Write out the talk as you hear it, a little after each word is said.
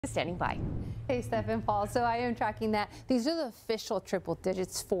Standing by. Hey, Steph and Paul. So I am tracking that. These are the official triple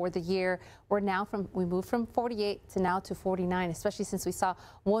digits for the year. We moved from 48 to now to 49, especially since we saw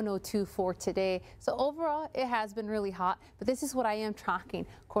 102 for today. So overall, it has been really hot, but this is what I am tracking.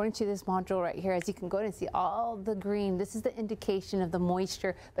 According to this module right here, as you can go and see all the green, this is the indication of the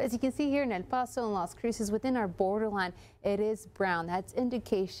moisture. But as you can see here in El Paso and Las Cruces, within our borderline, it is brown. That's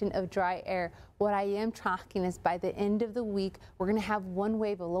indication of dry air. What I am tracking is by the end of the week, we're going to have one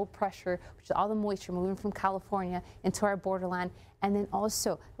wave of low pressure, which is all the moisture moving from California into our borderline. And then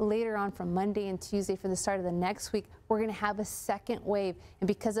also later on from Monday and Tuesday for the start of the next week, we're going to have a second wave. And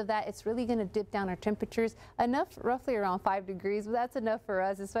because of that, it's really going to dip down our temperatures enough, roughly around 5 degrees. But that's enough for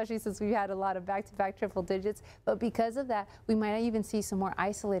us, especially since we've had a lot of back-to-back triple digits. But because of that, we might even see some more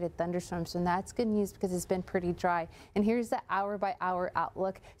isolated thunderstorms. And that's good news because it's been pretty dry. And here's the hour-by-hour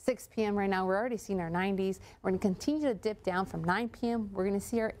outlook. 6 p.m. right now, we're already seeing our 90s. We're going to continue to dip down from 9 p.m. We're going to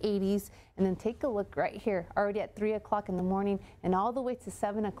see our 80s. And then take a look right here, already at 3 o'clock in the morning and all the way to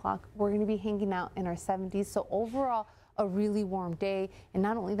 7 o'clock, we're going to be hanging out in our 70s. So overall, a really warm day, and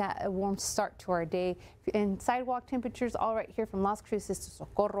not only that, a warm start to our day. And sidewalk temperatures all right here from Las Cruces to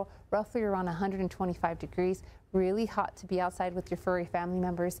Socorro, roughly around 125 degrees. Really hot to be outside with your furry family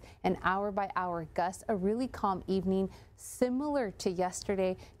members. An hour-by-hour gust, a really calm evening, similar to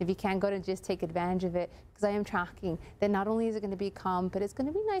yesterday. If you can, go to just take advantage of it, because I am tracking that not only is it going to be calm, but it's going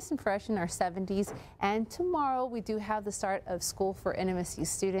to be nice and fresh in our 70s. And tomorrow we do have the start of school for NMSU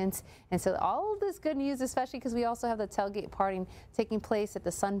students. And so all of this good news, especially because we also have the tailgate partying taking place at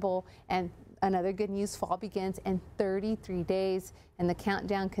the Sun Bowl. And another good news, fall begins in 33 days and the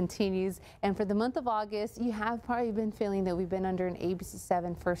countdown continues. And for the month of August, you have probably been feeling that we've been under an ABC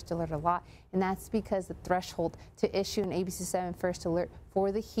 7 first alert a lot. And that's because the threshold to issue an ABC 7 first alert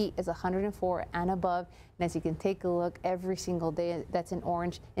for the heat is 104 and above. And as you can take a look, every single day that's in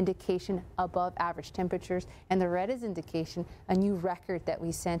orange, indication above average temperatures. And the red is indication, a new record that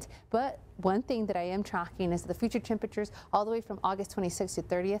we sent. But one thing that I am tracking is the future temperatures all the way from August 26th to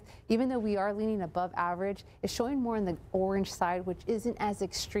 30th. Even though we are leaning above average, it's showing more on the orange side, which isn't as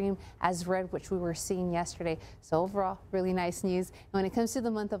extreme as red, which we were seeing yesterday. So overall, really nice news. And when it comes to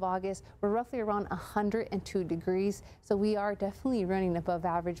the month of August, we're roughly around 102 degrees. So we are definitely running above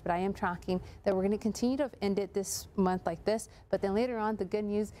average, but I am tracking that we're going to continue to end it this month like this. But then later on, the good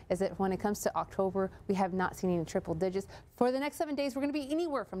news is that when it comes to October, we have not seen any triple digits. For the next 7 days, we're going to be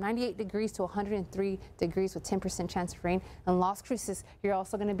anywhere from 98 degrees to 103 degrees with 10% chance of rain. And Las Cruces, you're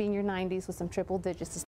also going to be in your 90s with some triple digits.